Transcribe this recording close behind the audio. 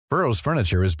Burrow's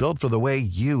furniture is built for the way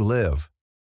you live.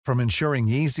 From ensuring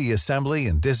easy assembly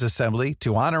and disassembly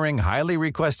to honoring highly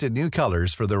requested new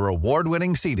colors for their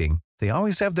award-winning seating, they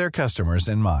always have their customers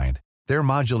in mind. Their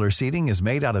modular seating is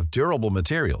made out of durable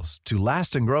materials to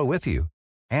last and grow with you.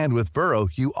 And with Burrow,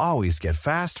 you always get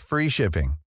fast, free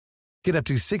shipping. Get up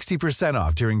to 60%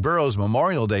 off during Burrow's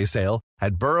Memorial Day sale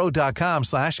at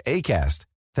burrow.com/ACAST.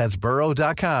 That's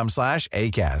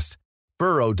burrow.com/ACAST.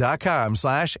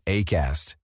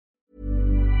 burrow.com/ACAST.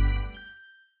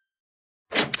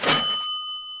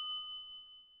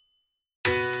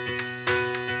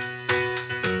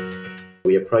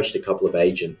 We approached a couple of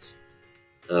agents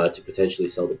to potentially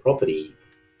sell the property,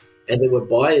 and there were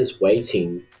buyers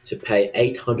waiting to pay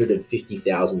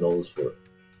 $850,000 for it.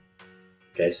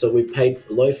 Okay, so we paid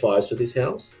low fives for this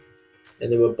house, and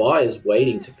there were buyers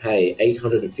waiting to pay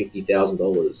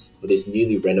 $850,000 for this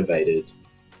newly renovated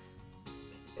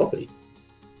property.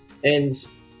 And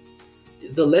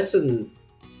the lesson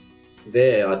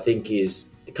there, I think, is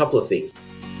a couple of things.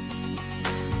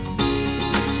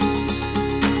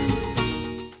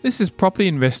 This is Property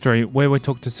Investory, where we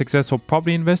talk to successful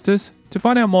property investors to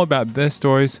find out more about their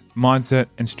stories, mindset,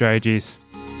 and strategies.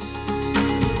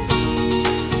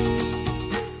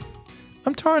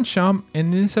 I'm Tyron Shum,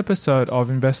 and in this episode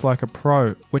of Invest Like a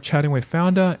Pro, we're chatting with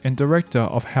founder and director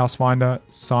of Housefinder,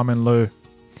 Simon Liu.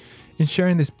 In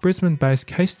sharing this Brisbane-based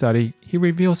case study, he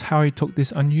reveals how he took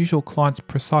this unusual client's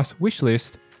precise wish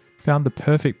list, found the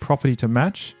perfect property to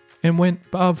match, and went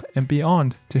above and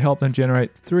beyond to help them generate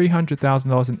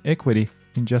 $300,000 in equity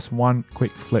in just one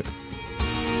quick flip.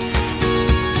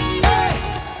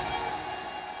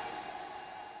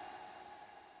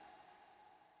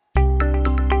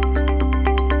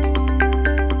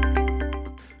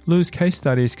 Liu's case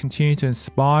studies continue to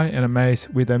inspire and amaze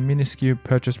with their minuscule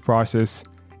purchase prices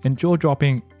and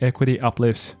jaw-dropping equity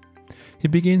uplifts. He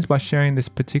begins by sharing this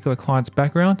particular client's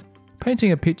background,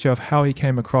 painting a picture of how he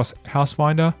came across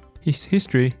Housefinder, his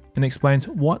history, and explains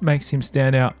what makes him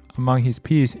stand out among his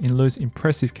peers in Liu's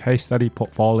impressive case study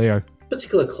portfolio. A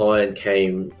particular client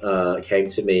came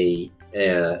to me.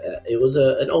 It was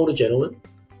an older gentleman,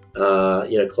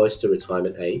 close to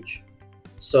retirement age.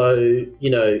 So,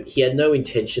 he had no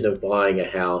intention of buying a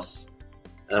house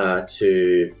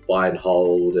to buy and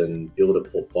hold and build a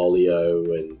portfolio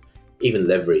and even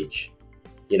leverage.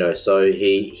 So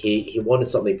he wanted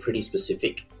something pretty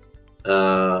specific.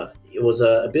 It was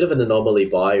a bit of an anomaly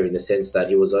buyer in the sense that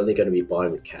he was only going to be buying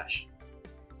with cash.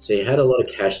 So he had a lot of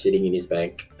cash sitting in his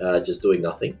bank, just doing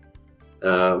nothing.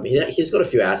 He's got a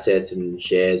few assets and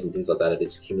shares and things like that that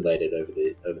it's accumulated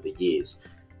over the years.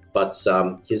 But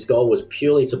his goal was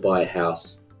purely to buy a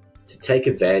house, to take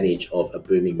advantage of a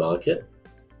booming market,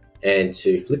 and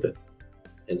to flip it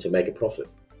and to make a profit.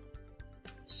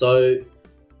 So,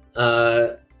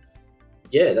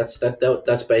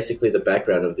 that's basically the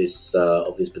background of this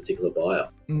particular buyer.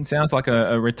 It sounds like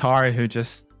a retiree who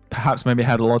just perhaps maybe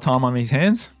had a lot of time on his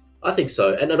hands. I think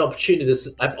so, and an opportunist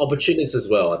as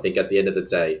well. I think at the end of the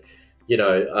day,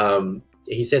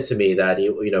 he said to me that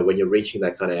when you're reaching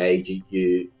that kind of age,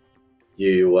 you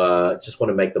just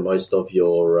want to make the most of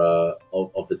your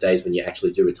of the days when you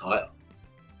actually do retire.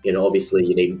 Obviously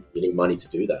you need money to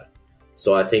do that.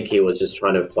 So I think he was just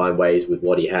trying to find ways with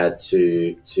what he had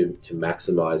to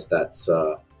maximize that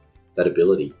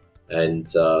ability, and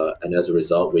as a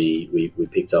result, we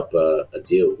picked up a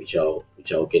deal which I'll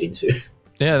get into.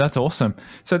 Yeah, that's awesome.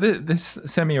 So this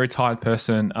semi-retired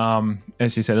person,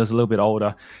 as you said, was a little bit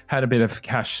older, had a bit of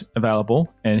cash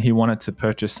available, and he wanted to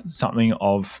purchase something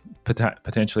of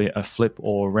potentially a flip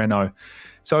or reno.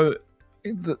 So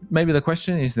maybe the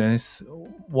question is then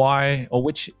why, or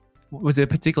which, was there a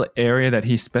particular area that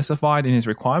he specified in his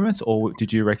requirements, or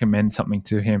did you recommend something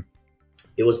to him?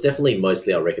 It was definitely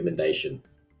mostly our recommendation.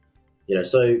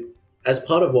 So as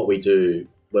part of what we do,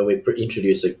 when we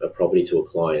introduce a property to a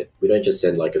client, we don't just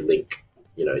send like a link,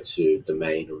 to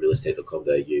domain or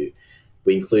realestate.com.au.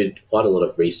 We include quite a lot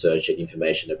of research and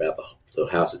information about the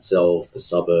house itself, the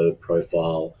suburb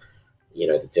profile,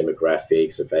 the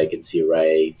demographics, the vacancy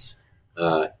rates,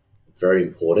 very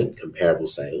important, comparable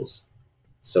sales.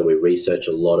 So we research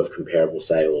a lot of comparable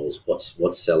sales,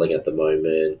 what's selling at the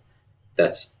moment,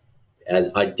 that's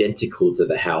as identical to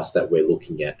the house that we're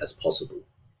looking at as possible.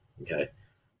 Okay.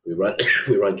 We run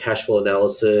cash flow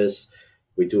analysis.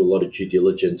 We do a lot of due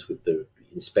diligence with the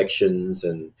inspections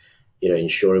and,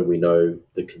 ensuring we know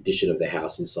the condition of the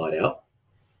house inside out.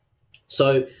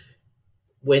 So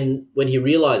when he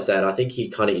realized that, I think he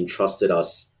kind of entrusted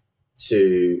us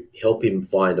to help him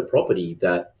find a property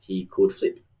that he could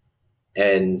flip.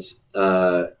 And,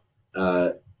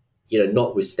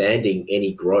 notwithstanding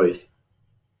any growth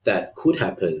that could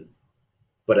happen,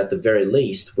 but at the very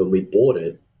least, when we bought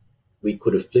it, we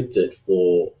could have flipped it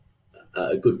for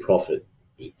a good profit,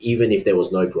 even if there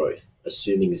was no growth,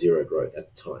 assuming zero growth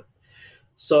at the time.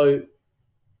 So,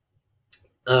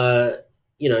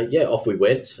 off we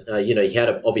went. He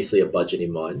had obviously a budget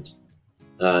in mind.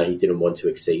 He didn't want to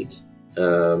exceed,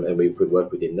 and we could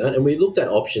work within that. And we looked at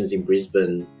options in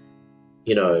Brisbane,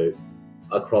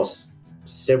 across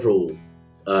several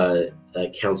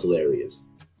council areas,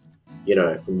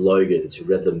 from Logan to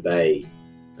Redland Bay,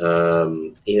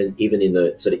 even in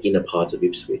the sort of inner parts of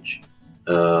Ipswich,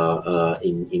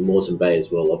 in Moreton Bay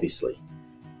as well, obviously.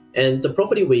 And the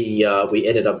property we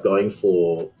ended up going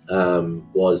for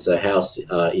was a house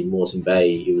in Moreton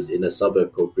Bay. It was in a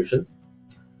suburb called Griffin.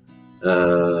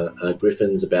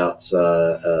 Griffin's about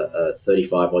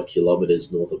 35 odd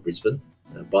kilometres north of Brisbane,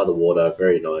 by the water.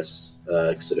 Very nice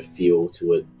sort of feel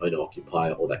to it,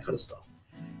 owner-occupier, all that kind of stuff.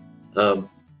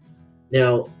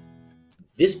 Now,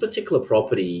 this particular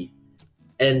property,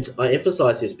 and I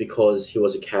emphasize this because he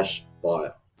was a cash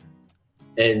buyer,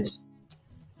 and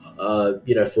for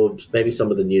maybe some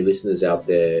of the new listeners out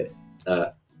there,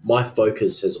 my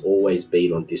focus has always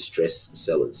been on distressed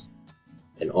sellers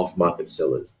and off-market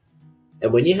sellers.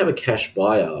 And when you have a cash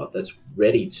buyer that's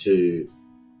ready to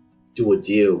do a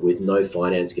deal with no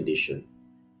finance condition,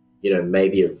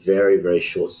 maybe a very, very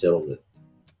short settlement.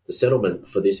 The settlement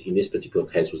for this, in this particular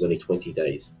case, was only 20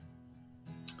 days.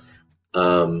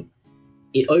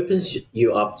 It opens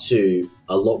you up to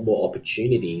a lot more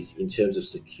opportunities in terms of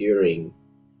securing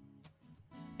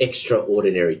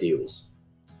extraordinary deals.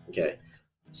 Okay.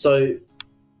 So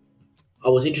I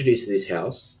was introduced to this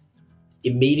house.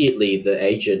 Immediately, the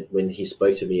agent, when he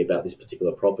spoke to me about this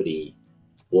particular property,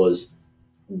 was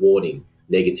warning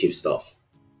negative stuff.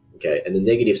 Okay. And the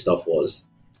negative stuff was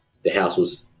the house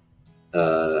was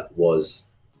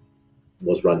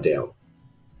run down.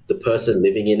 The person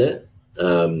living in it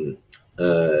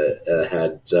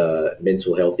had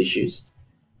mental health issues,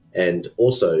 and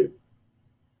also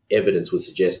evidence would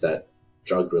suggest that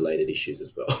drug-related issues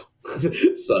as well.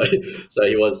 so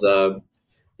he was,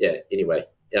 anyway,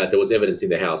 there was evidence in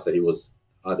the house that he was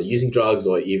either using drugs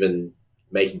or even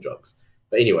making drugs.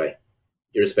 But anyway,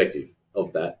 irrespective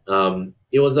of that,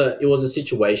 it was a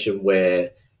situation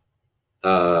where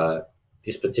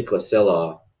this particular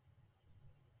seller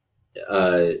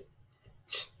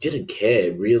just didn't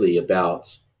care really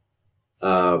about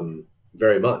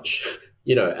very much,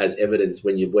 as evidence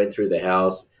when you went through the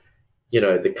house.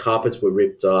 The carpets were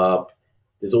ripped up.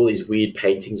 There's all these weird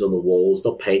paintings on the walls,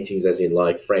 not paintings as in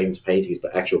like framed paintings,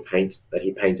 but actual paint that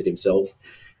he painted himself.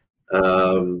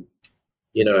 One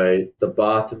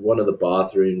of the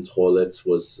bathroom toilets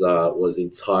was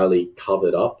entirely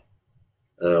covered up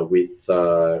with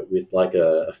like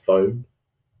a foam,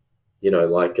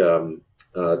 the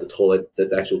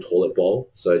actual toilet bowl,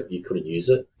 so you couldn't use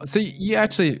it. So you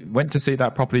actually went to see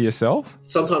that property yourself?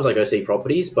 Sometimes I go see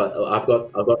properties, but I've got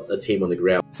a team on the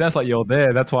ground. Sounds like you're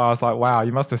there. That's why I was like, wow,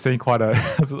 you must have seen quite it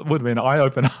would have been an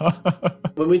eye-opener.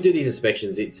 When we do these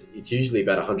inspections, it's usually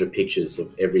about 100 pictures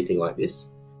of everything like this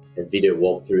and video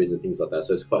walkthroughs and things like that,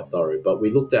 so it's quite thorough. But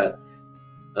we looked at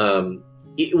there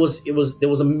was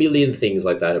a million things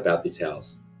like that about this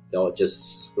house. They all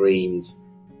just screamed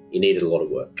it needed a lot of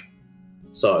work.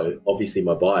 So obviously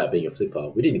my buyer, being a flipper,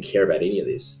 we didn't care about any of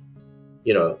this.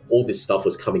 All this stuff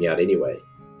was coming out anyway.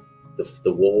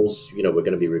 The walls, were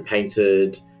going to be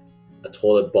repainted, a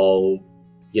toilet bowl,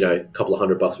 a couple of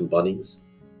 $100 from Bunnings,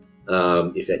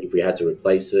 if we had to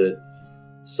replace it.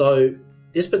 So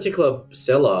this particular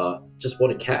seller just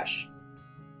wanted cash.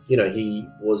 He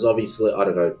was obviously, I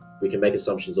don't know, we can make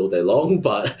assumptions all day long,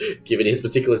 but given his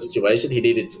particular situation, he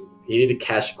needed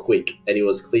cash quick, and it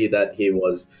was clear that he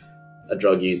was a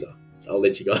drug user. I'll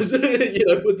let you guys, put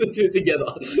the two together.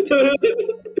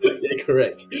 Yeah,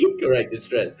 correct, it's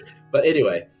true. But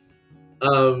anyway,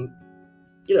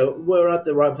 we're at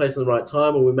the right place at the right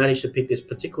time, and we managed to pick this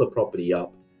particular property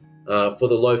up for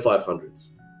the low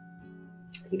 500s.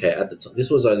 Okay, at the time, this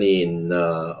was only in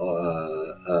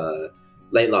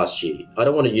late last year. I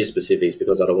don't want to use specifics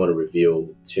because I don't want to reveal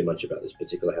too much about this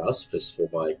particular house, just for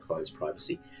my client's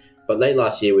privacy. But late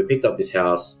last year, we picked up this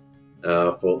house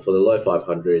for the low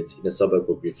 500s in a suburb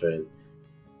called Griffin.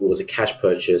 It was a cash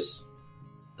purchase,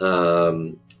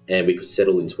 and we could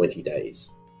settle in 20 days.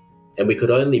 And we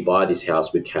could only buy this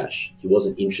house with cash. He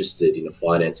wasn't interested in a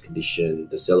finance condition.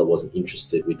 The seller wasn't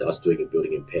interested with us doing a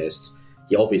building and pest.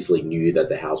 He obviously knew that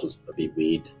the house was a bit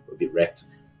weird, a bit wrecked.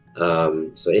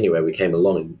 So anyway, we came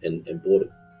along and bought it.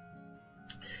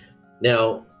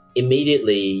 Now,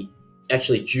 immediately,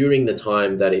 actually during the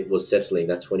time that it was settling,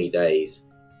 that 20 days,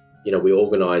 we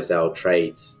organise our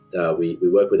trades. We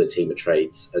work with a team of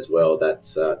trades as well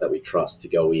that we trust to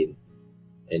go in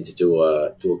and to do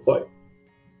a quote.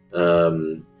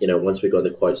 Once we got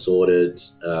the quote sorted,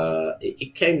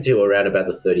 it came to around about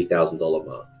the $30,000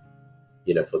 mark,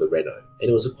 for the reno, and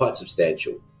it was quite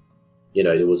substantial.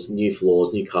 There was new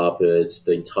floors, new carpets,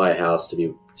 the entire house to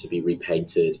be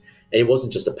repainted, and it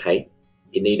wasn't just a paint.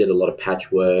 It needed a lot of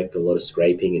patchwork, a lot of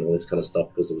scraping, and all this kind of stuff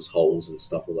because there was holes and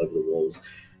stuff all over the walls.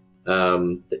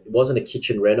 It wasn't a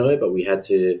kitchen reno, but we had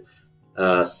to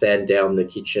sand down the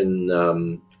kitchen.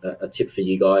 A tip for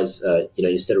you guys,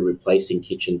 instead of replacing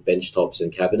kitchen bench tops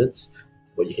and cabinets,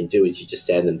 what you can do is you just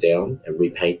sand them down and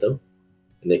repaint them,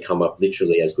 and they come up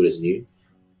literally as good as new.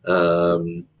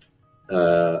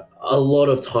 A lot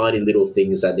of tiny little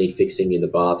things that need fixing in the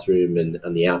bathroom and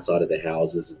the outside of the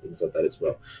houses and things like that as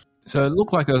well. So it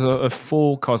looked like a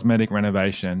full cosmetic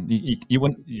renovation. You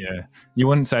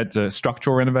wouldn't say it's a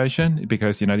structural renovation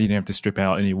because you didn't have to strip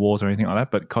out any walls or anything like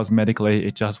that. But cosmetically,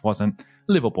 it just wasn't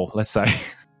livable. Let's say.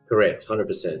 Correct,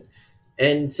 100%.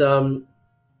 And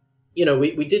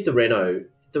we did the reno.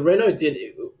 The reno did,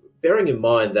 bearing in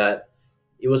mind that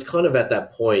it was kind of at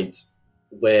that point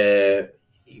where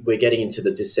we're getting into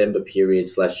the December period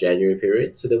 / January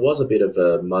period. So there was a bit of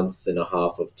a month and a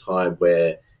half of time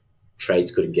where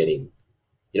trades couldn't get in.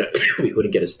 We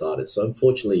couldn't get it started. So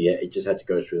unfortunately, it just had to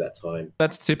go through that time.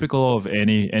 That's typical of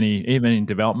any even in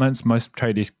developments. Most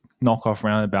tradies knock off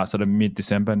around about sort of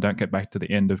mid-December and don't get back to the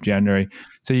end of January.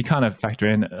 So you kind of factor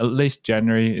in at least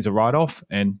January is a write-off,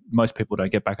 and most people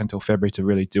don't get back until February to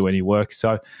really do any work.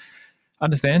 So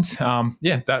understand.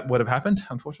 That would have happened,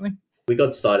 unfortunately. We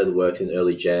got started the works in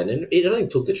early Jan, and it only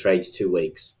took the trades 2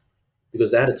 weeks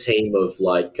because they had a team of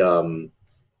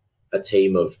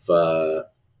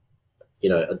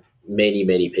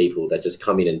many people that just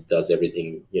come in and does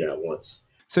everything at once.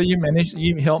 So you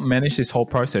helped manage this whole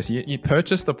process. You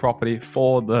purchased the property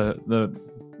for the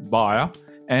buyer,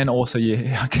 and also you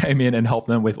came in and helped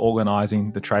them with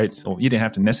organising the trades. Or you didn't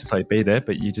have to necessarily be there,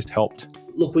 but you just helped.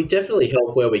 Look, we definitely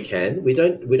help where we can. We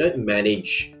don't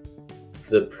manage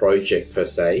the project per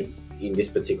se in this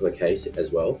particular case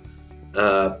as well,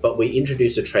 but we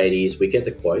introduce the tradies, we get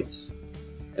the quotes,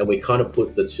 and we kind of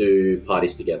put the two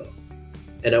parties together.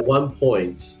 And at some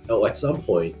point,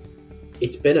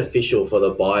 it's beneficial for the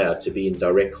buyer to be in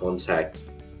direct contact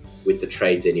with the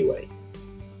trades anyway,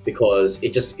 because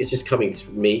it's just coming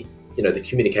through me. The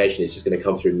communication is just going to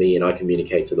come through me, and I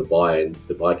communicate to the buyer, and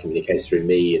the buyer communicates through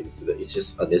me, and it's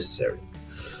just unnecessary.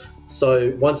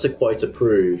 So once the quote's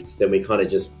approved, then we kind of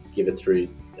just give it through,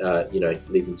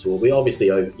 leave them to it. We obviously,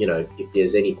 if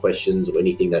there's any questions or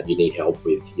anything that you need help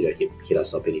with, hit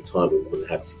us up anytime. We're more than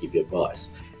happy to give you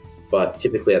advice. But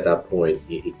typically at that point,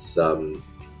 it's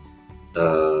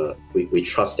we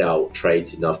trust our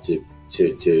trades enough to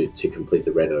complete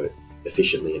the reno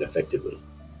efficiently and effectively.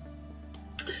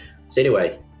 So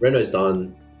anyway, reno's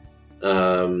done,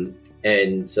 the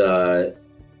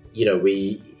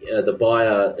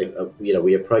buyer,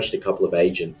 we approached a couple of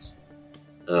agents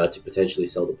to potentially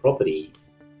sell the property,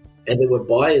 and there were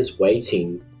buyers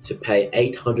waiting to pay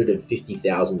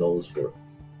 $850,000 for it.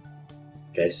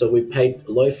 Okay, so we paid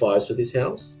low fives for this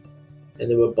house, and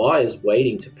there were buyers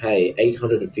waiting to pay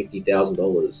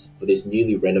 $850,000 for this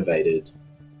newly renovated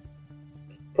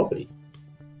property.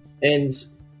 And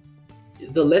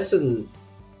the lesson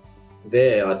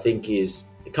there, I think, is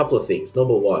a couple of things.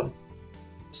 Number one,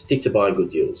 stick to buying good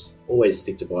deals. Always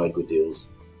stick to buying good deals.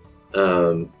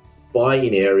 Buy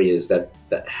in areas that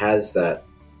has that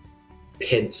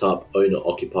pent-up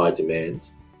owner-occupied demand,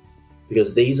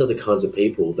 because these are the kinds of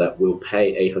people that will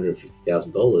pay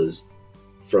 $850,000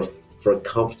 for a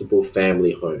comfortable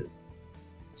family home.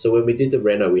 So when we did the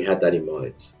reno, we had that in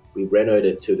mind. We renoed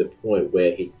it to the point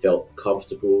where it felt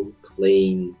comfortable,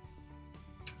 clean,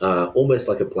 almost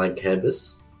like a blank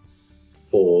canvas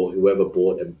for whoever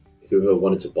bought and whoever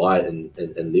wanted to buy it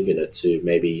and live in it to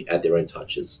maybe add their own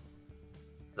touches.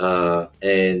 There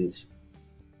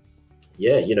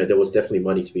was definitely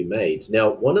money to be made.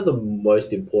 Now, one of the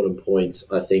most important points,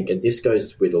 I think, and this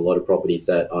goes with a lot of properties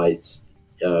that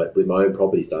with my own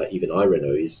properties that I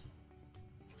reno, is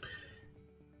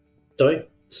don't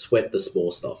sweat the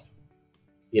small stuff.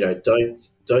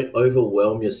 Don't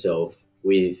overwhelm yourself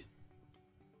with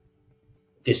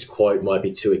this quote might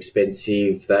be too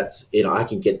expensive. That's I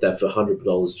can get that for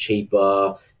 $100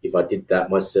 cheaper if I did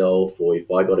that myself, or if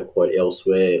I got a quote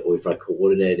elsewhere, or if I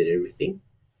coordinated everything.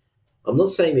 I'm not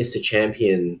saying this to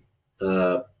champion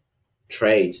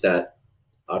trades that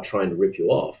are trying to rip you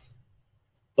off,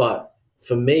 but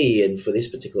for me and for this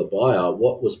particular buyer,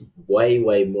 what was way,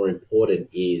 way more important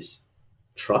is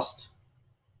trust.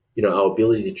 our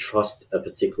ability to trust a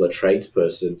particular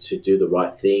tradesperson to do the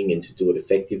right thing and to do it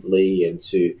effectively and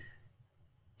to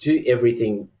do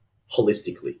everything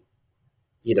holistically,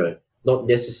 not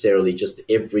necessarily just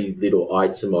every little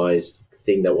itemized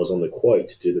thing that was on the quote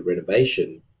to do the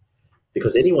renovation.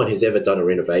 Because anyone who's ever done a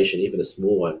renovation, even a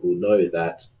small one, will know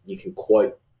that you can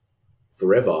quote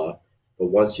forever, but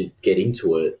once you get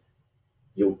into it,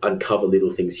 you'll uncover little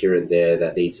things here and there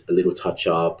that needs a little touch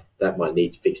up, that might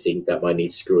need fixing, that might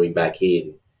need screwing back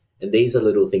in. And these are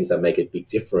little things that make a big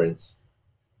difference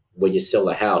when you sell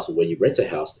a house or when you rent a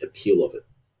house, the appeal of it.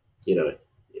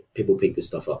 People pick this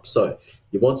stuff up. So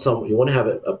you want to have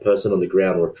a person on the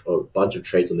ground or a bunch of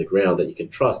trades on the ground that you can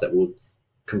trust that will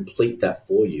complete that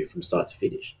for you from start to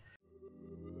finish.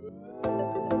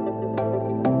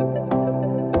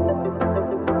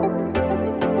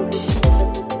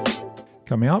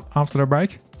 Coming up after the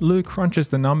break, Lou crunches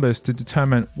the numbers to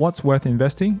determine what's worth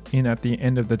investing in at the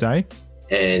end of the day.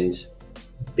 And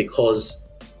because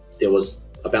there was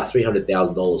about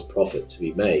 $300,000 profit to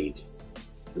be made,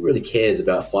 who really cares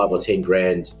about 5 or 10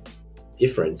 grand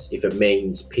difference if it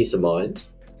means peace of mind?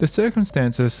 The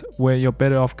circumstances where you're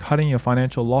better off cutting your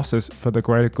financial losses for the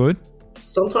greater good.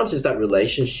 Sometimes it's that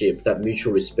relationship, that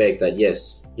mutual respect that,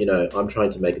 yes, I'm trying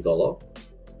to make $1,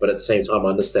 but at the same time, I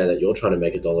understand that you're trying to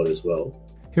make $1 as well.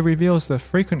 He reveals the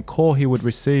frequent call he would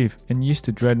receive and used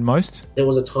to dread most. There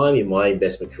was a time in my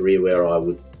investment career where I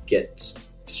would get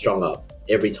strung up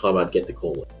every time I'd get the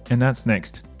call. And that's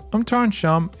next. I'm Tyron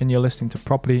Shum, and you're listening to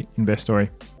Property Investory.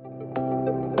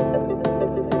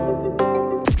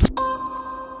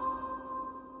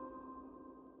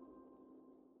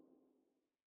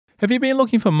 Have you been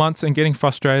looking for months and getting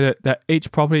frustrated that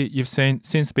each property you've seen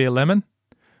seems to be a lemon?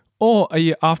 Or are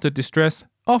you after distress,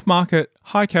 off-market,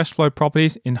 high cash flow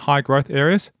properties in high growth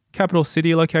areas, capital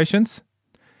city locations?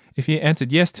 If you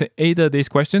answered yes to either of these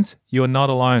questions, you are not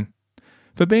alone.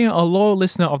 For being a loyal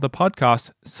listener of the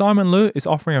podcast, Simon Liu is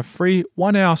offering a free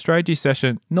 1-hour strategy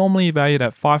session normally valued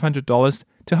at $500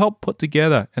 to help put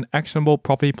together an actionable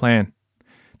property plan.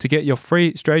 To get your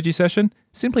free strategy session,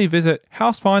 simply visit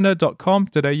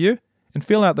housefinder.com.au and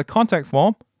fill out the contact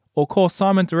form or call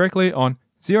Simon directly on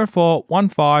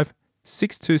 0415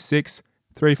 626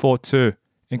 342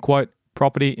 and quote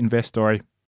Property Investory.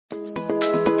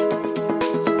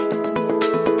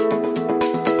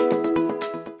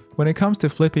 When it comes to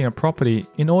flipping a property,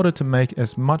 in order to make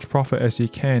as much profit as you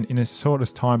can in as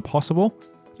shortest time possible,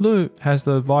 Lou has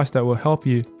the advice that will help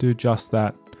you do just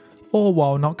that, all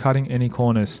while not cutting any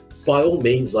corners. By all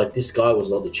means, this guy was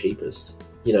not the cheapest.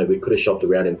 We could have shopped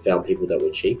around and found people that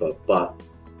were cheaper, but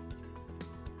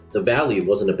the value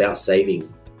wasn't about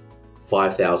saving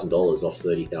 $5,000 off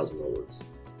 $30,000.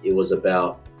 It was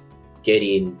about get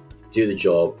in, do the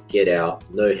job, get out,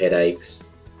 no headaches,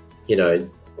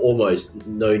 almost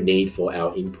no need for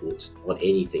our input on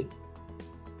anything.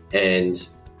 And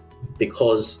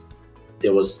because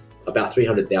there was about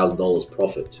 $300,000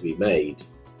 profit to be made,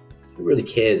 who really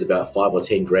cares about 5 or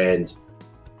 10 grand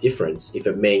difference if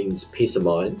it means peace of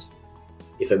mind,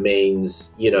 if it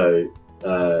means,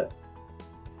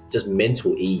 just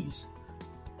mental ease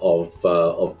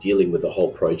of dealing with the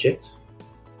whole project.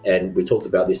 And we talked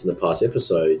about this in the past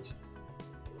episodes,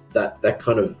 that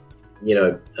kind of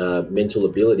mental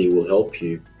ability will help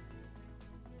you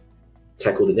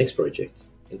tackle the next project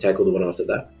and tackle the one after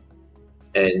that.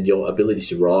 And your ability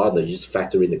to rather just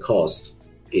factor in the cost,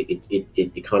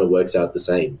 it kind of works out the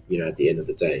same, at the end of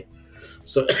the day.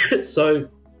 So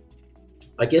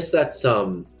I guess that's,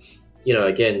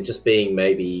 again, just being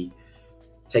maybe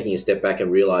taking a step back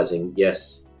and realizing,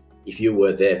 yes, if you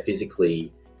were there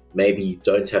physically, maybe you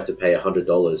don't have to pay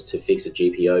 $100 to fix a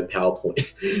GPO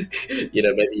PowerPoint.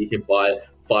 Maybe you can buy a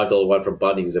 $5 one from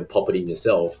Bunnings and pop it in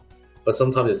yourself. But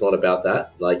sometimes it's not about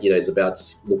that. It's about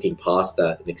just looking past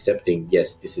that and accepting,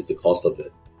 yes, this is the cost of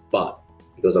it. But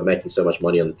because I'm making so much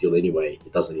money on the deal anyway,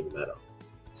 it doesn't even matter.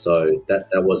 So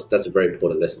that's a very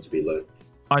important lesson to be learned.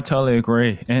 I totally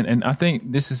agree. And I think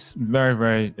this is very,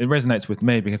 very, it resonates with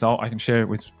me because I can share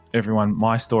with everyone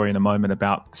my story in a moment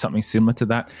about something similar to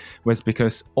that, was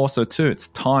because also too, it's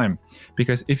time.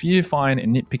 Because if you find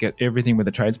and nitpick at everything with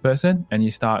a tradesperson and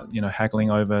you start,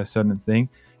 haggling over a certain thing,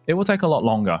 it will take a lot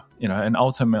longer, and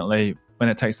ultimately when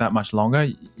it takes that much longer,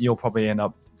 you'll probably end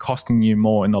up costing you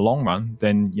more in the long run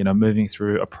than, moving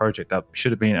through a project that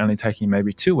should have been only taking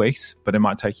maybe 2 weeks, but it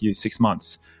might take you 6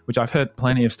 months, which I've heard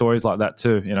plenty of stories like that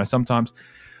too. Sometimes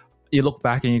you look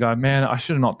back and you go, man, I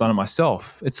should have not done it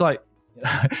myself. It's like,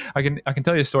 I can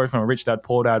tell you a story from a Rich Dad,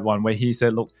 Poor Dad one where he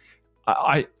said, look,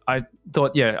 I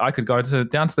thought, yeah, I could go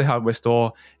down to the hardware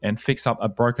store and fix up a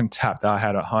broken tap that I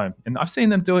had at home. And I've seen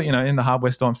them do it, in the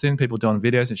hardware store. I've seen people doing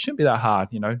videos. It shouldn't be that hard,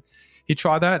 He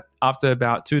tried that after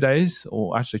about 2 days,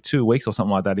 or actually 2 weeks or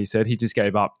something like that. He said he just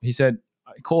gave up. He said,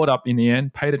 I called up in the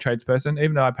end, paid a tradesperson.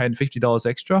 Even though I paid $50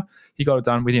 extra, he got it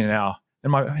done within an hour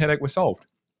and my headache was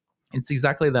solved. It's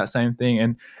exactly that same thing.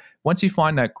 And once you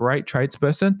find that great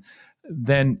tradesperson,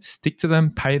 then stick to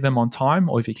them, pay them on time,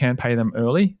 or if you can, pay them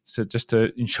early. So just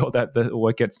to ensure that the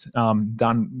work gets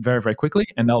done very, very quickly,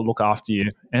 and they'll look after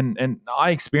you. And I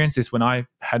experienced this when I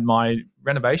had my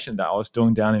renovation that I was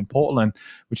doing down in Portland,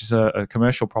 which is a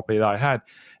commercial property that I had.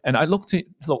 And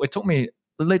it took me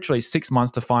literally 6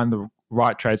 months to find the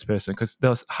right tradesperson because there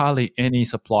was hardly any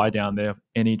supply down there of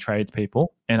any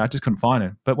tradespeople, and I just couldn't find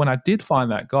it. But when I did find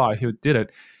that guy who did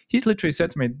it, he literally said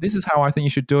to me, "This is how I think you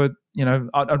should do it.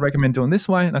 I'd recommend doing this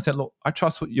way." And I said, "Look, I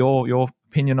trust your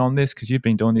opinion on this because you've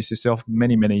been doing this yourself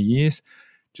many, many years.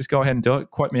 Just go ahead and do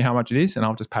it. Quote me how much it is, and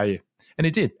I'll just pay you." And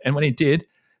he did. And when he did,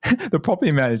 the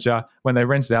property manager, when they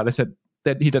rented it out, they said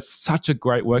that he does such a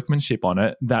great workmanship on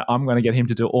it that I'm going to get him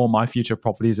to do all my future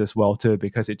properties as well too,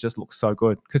 because it just looks so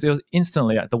good. Because it was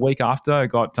instantly, the week after it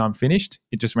got finished,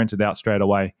 it just rented out straight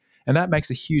away. And that makes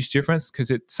a huge difference because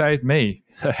it saved me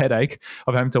a headache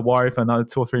of having to worry for another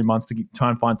 2 or 3 months to try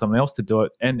and find someone else to do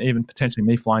it, and even potentially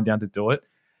me flying down to do it.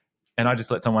 And I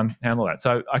just let someone handle that.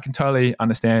 So I can totally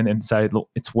understand and say, look,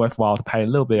 it's worthwhile to pay a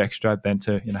little bit extra than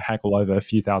to haggle over a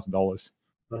few $1,000s.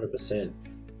 100%.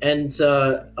 And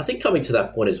I think coming to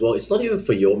that point as well, it's not even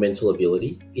for your mental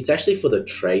ability. It's actually for the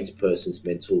tradesperson's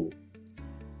mental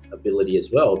ability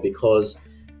as well, because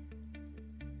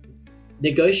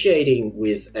negotiating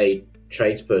with a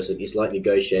tradesperson is like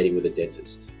negotiating with a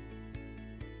dentist.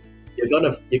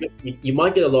 You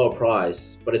might get a lower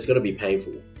price, but it's going to be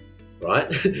painful, right?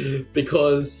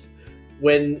 Because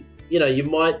when you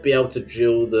might be able to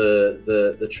drill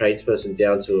the tradesperson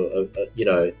down to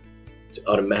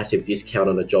a massive discount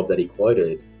on a job that he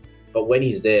quoted, but when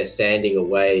he's there sanding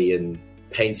away and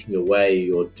painting away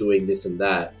or doing this and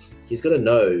that, he's going to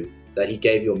know that he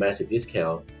gave you a massive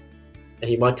discount. And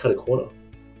he might cut a corner,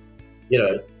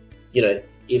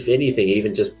 if anything,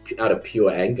 even just out of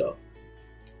pure anger,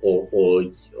 or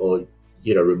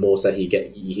remorse that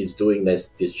he's doing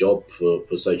this job for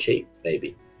so cheap,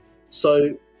 maybe.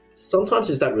 So sometimes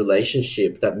it's that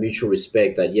relationship, that mutual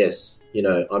respect that yes,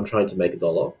 I'm trying to make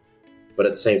 $1, but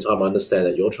at the same time, I understand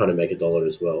that you're trying to make $1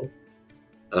 as well.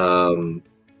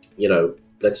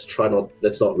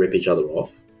 Let's not rip each other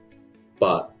off,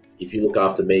 but if you look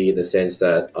after me in the sense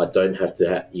that I don't have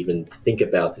to even think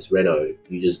about this reno,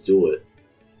 you just do it,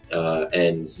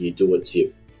 and you do it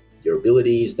to your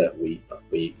abilities that we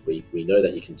know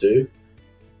that you can do.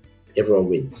 Everyone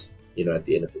wins, at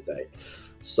the end of the day.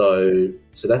 So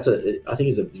that's I think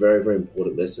it's a very, very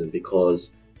important lesson,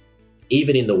 because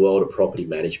even in the world of property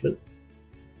management,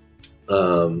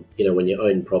 when you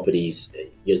own properties,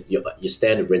 your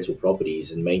standard rental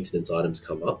properties and maintenance items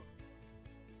come up.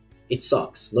 It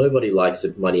sucks. Nobody likes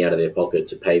the money out of their pocket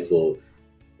to pay for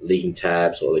leaking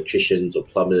taps or electricians or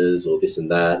plumbers or this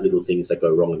and that, little things that go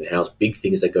wrong in the house, big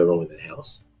things that go wrong in the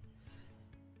house.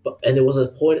 And there was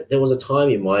a time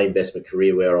in my investment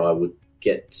career where I would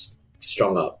get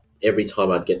strung up every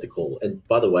time I'd get the call. And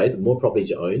by the way, the more properties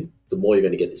you own, the more you're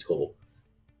going to get this call.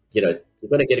 You're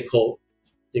going to get a call.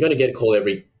 You're going to get a call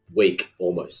every week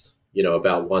almost,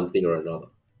 about one thing or another.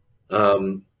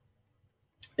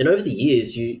 And over the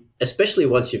years, especially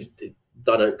once you've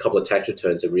done a couple of tax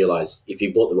returns and realize if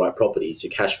you bought the right properties, your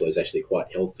cash flow is actually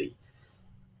quite healthy.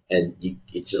 And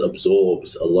it just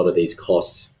absorbs a lot of these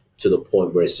costs to the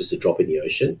point where it's just a drop in the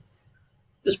ocean.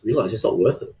 Just realize it's not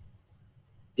worth it.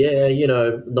 Yeah,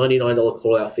 $99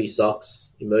 call out fee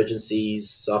sucks. Emergencies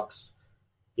sucks.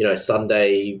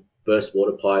 Sunday burst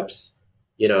water pipes,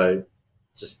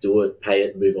 just do it, pay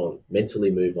it, move on,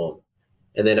 mentally move on.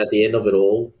 And then at the end of it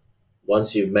all,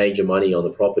 once you've made your money on the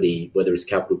property, whether it's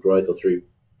capital growth or through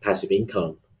passive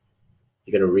income,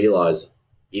 you're going to realize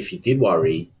if you did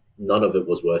worry, none of it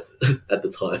was worth it at the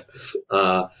time.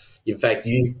 In fact,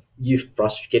 you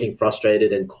getting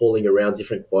frustrated and calling around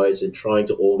different quotes and trying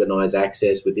to organize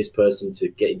access with this person to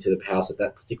get into the house at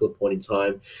that particular point in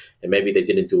time. And maybe they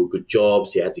didn't do a good job,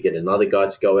 so you had to get another guy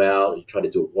to go out. You try to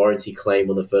do a warranty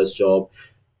claim on the first job.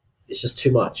 It's just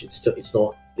too much. What's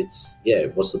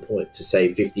the point to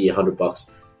save $50,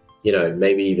 $100,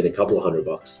 maybe even a couple of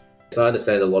 $100. So I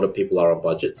understand a lot of people are on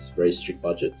budgets, very strict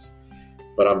budgets,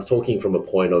 but I'm talking from a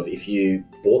point of if you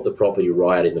bought the property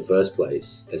right in the first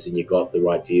place, as in you got the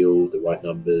right deal, the right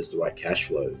numbers, the right cash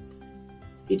flow,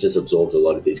 it just absorbs a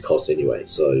lot of these costs anyway.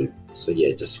 So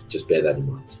yeah, just bear that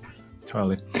in mind.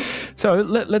 Totally. So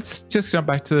let's just jump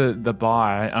back to the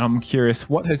buyer. And I'm curious,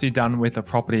 what has he done with the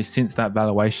property since that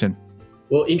valuation?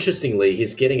 Well, interestingly,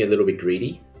 he's getting a little bit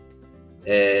greedy,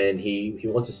 and he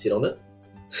wants to sit on it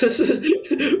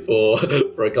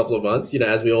for a couple of months.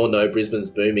 As we all know, Brisbane's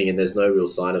booming, and there's no real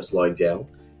sign of slowing down.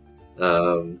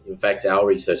 In fact, our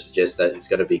research suggests that it's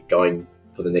going to be going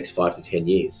for the next 5 to 10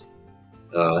 years,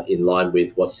 in line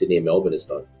with what Sydney and Melbourne has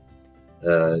done.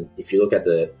 If you look at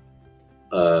the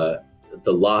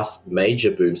last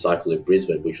major boom cycle in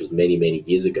Brisbane, which was many, many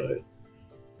years ago,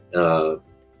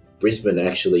 Brisbane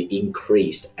actually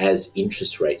increased as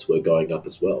interest rates were going up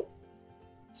as well.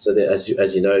 So as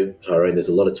you know, Tyrone, there's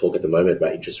a lot of talk at the moment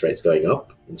about interest rates going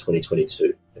up in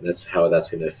 2022, and that's how that's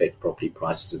going to affect property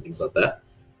prices and things like that.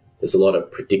 There's a lot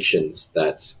of predictions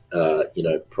that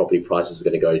property prices are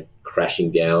going to go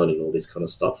crashing down and all this kind of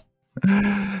stuff.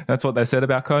 That's what they said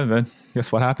about COVID.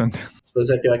 Guess what happened? That's what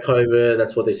they said about COVID.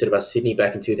 That's what they said about Sydney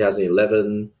back in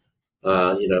 2011.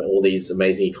 All these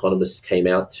amazing economists came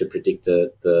out to predict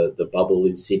the bubble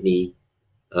in Sydney.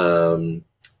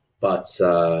 But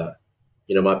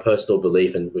my personal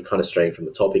belief, and we're kind of straying from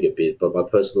the topic a bit, but my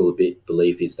personal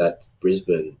belief is that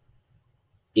Brisbane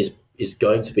is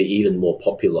going to be even more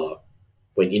popular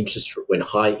when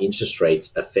high interest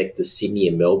rates affect the Sydney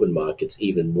and Melbourne markets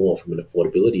even more from an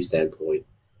affordability standpoint,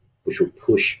 which will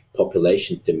push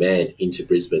population demand into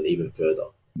Brisbane even further.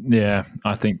 Yeah,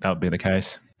 I think that would be the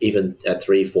case. Even at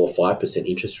 3, 4, 5%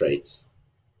 interest rates,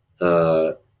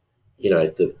 the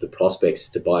prospects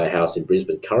to buy a house in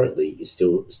Brisbane currently is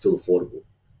still affordable.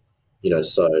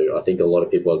 So I think a lot of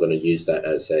people are going to use that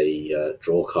as a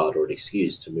draw card or an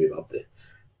excuse to move up there,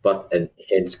 and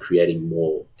hence creating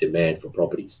more demand for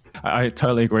properties. I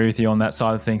totally agree with you on that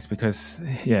side of things because,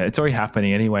 it's already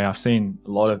happening anyway. I've seen a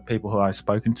lot of people who I've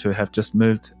spoken to have just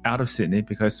moved out of Sydney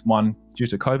because, one, due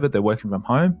to COVID, they're working from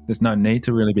home. There's no need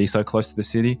to really be so close to the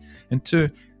city. And two,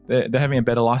 they're having a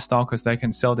better lifestyle because they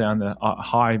can sell down the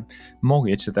high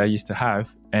mortgage that they used to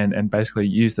have and basically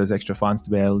use those extra funds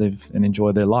to be able to live and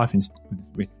enjoy their life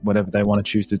with whatever they want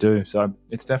to choose to do. So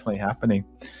it's definitely happening.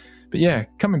 But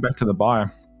coming back to the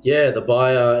buyer. Yeah, the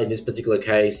buyer in this particular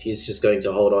case, he's just going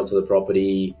to hold on to the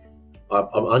property.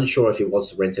 I'm unsure if he wants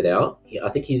to rent it out. I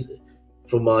think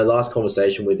from my last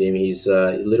conversation with him, he's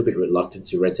a little bit reluctant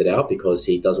to rent it out because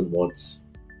he doesn't want,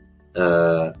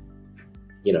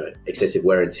 excessive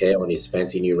wear and tear on his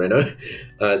fancy new Reno.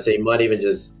 So he might even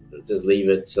just leave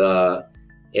it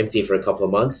empty for a couple of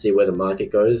months, see where the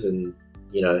market goes, and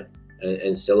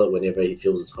sell it whenever he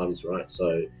feels the time is right.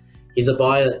 So he's a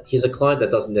buyer. He's a client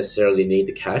that doesn't necessarily need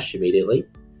the cash immediately.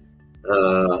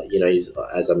 He's,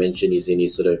 as I mentioned, he's in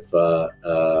his sort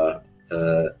of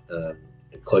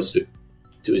close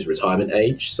to his retirement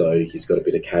age, so he's got a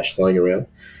bit of cash lying around.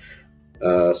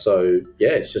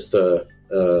 It's just a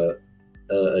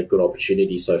good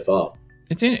opportunity so far.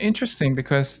 It's interesting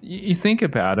because you think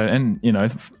about it, and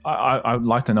I'd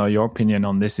like to know your opinion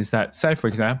on this. Is that, say for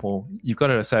example, you've got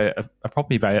to say a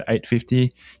property value at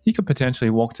 $850, you could potentially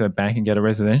walk to a bank and get a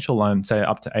residential loan, say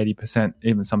up to 80%,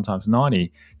 even sometimes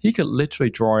 90%. He could literally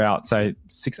draw out, say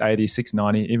 $680,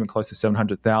 $690, even close to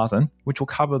 $700,000, which will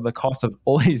cover the cost of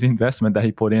all his investment that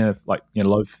he put in of low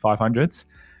 500s,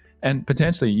 and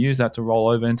potentially use that to roll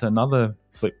over into another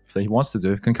flip that he wants to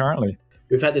do concurrently.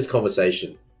 We've had this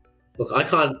conversation. Look, I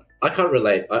can't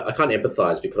relate. I can't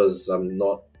empathize because I'm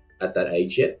not at that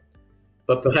age yet.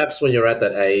 But perhaps when you're at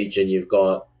that age and you've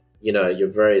got,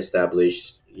 you're very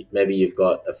established, maybe you've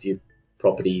got a few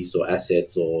properties or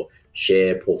assets or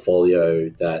share portfolio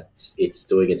that it's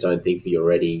doing its own thing for you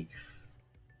already.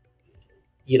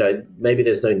 Maybe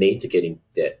there's no need to get in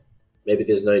debt. Maybe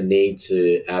there's no need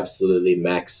to absolutely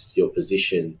max your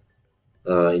position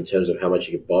in terms of how much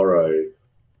you can borrow.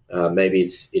 Maybe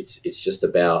it's just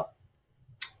about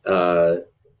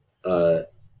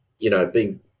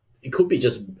it could be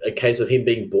just a case of him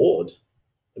being bored.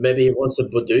 Maybe he wants to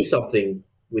do something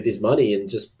with his money and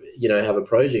just, have a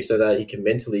project so that he can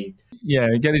mentally... Yeah,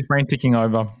 get his brain ticking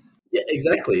over. Yeah,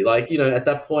 exactly. At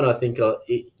that point, I think,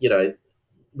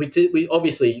 we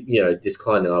obviously, this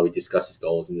client and I, we discuss his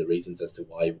goals and the reasons as to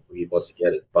why he wants to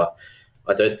get it. But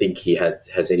I don't think he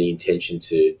has any intention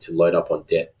to load up on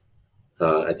debt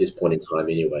at this point in time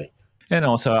anyway. And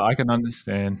also, I can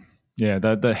understand,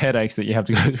 the headaches that you have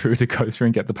to go through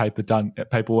and get the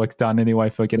paperwork done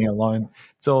anyway for getting a loan.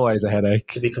 It's always a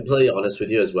headache. To be completely honest with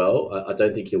you as well, I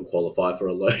don't think he'll qualify for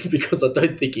a loan because I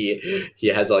don't think he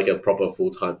has like a proper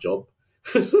full-time job.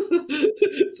 So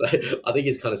I think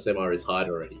he's kind of semi-retired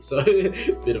already. So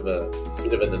it's a bit of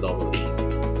an anomaly.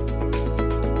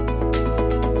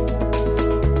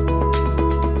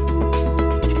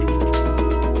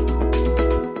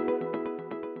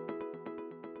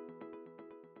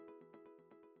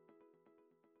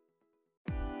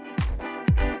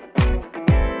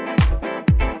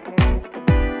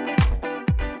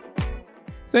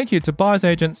 Thank you to buyer's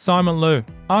agent Simon Liu,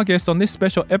 our guest on this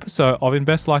special episode of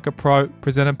Invest Like a Pro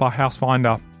presented by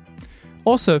Housefinder.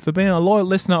 Also, for being a loyal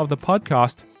listener of the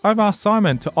podcast, I've asked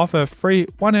Simon to offer a free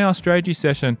 1-hour strategy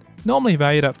session, normally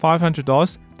valued at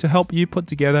 $500, to help you put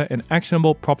together an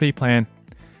actionable property plan.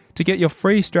 To get your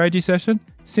free strategy session,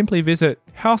 simply visit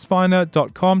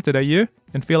housefinder.com.au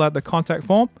and fill out the contact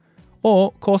form,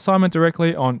 or call Simon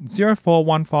directly on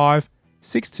 0415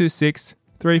 626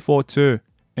 342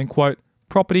 and quote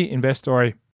Property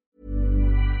Investory.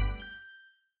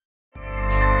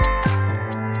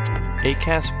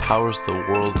 Acast powers the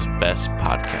world's best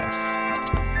podcasts.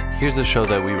 Here's a show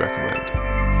that we recommend.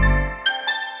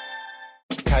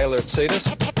 Kayla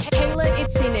Itsinas. Kayla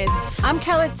Itsinas. I'm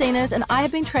Kayla Itsinas, and I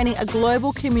have been training a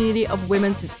global community of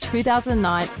women since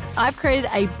 2009. I've created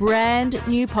a brand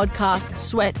new podcast,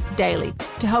 Sweat Daily,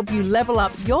 to help you level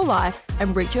up your life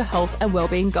and reach your health and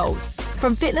well-being goals.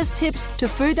 From fitness tips to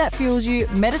food that fuels you,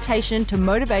 meditation to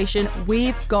motivation,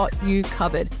 we've got you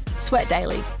covered. Sweat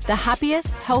Daily, the happiest,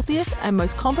 healthiest, and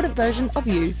most confident version of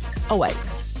you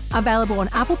awaits. Available on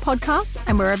Apple Podcasts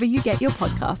and wherever you get your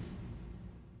podcasts.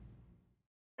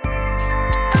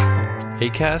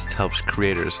 Acast helps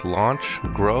creators launch,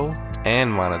 grow,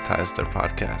 and monetize their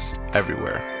podcasts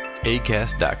everywhere.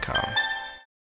 Acast.com.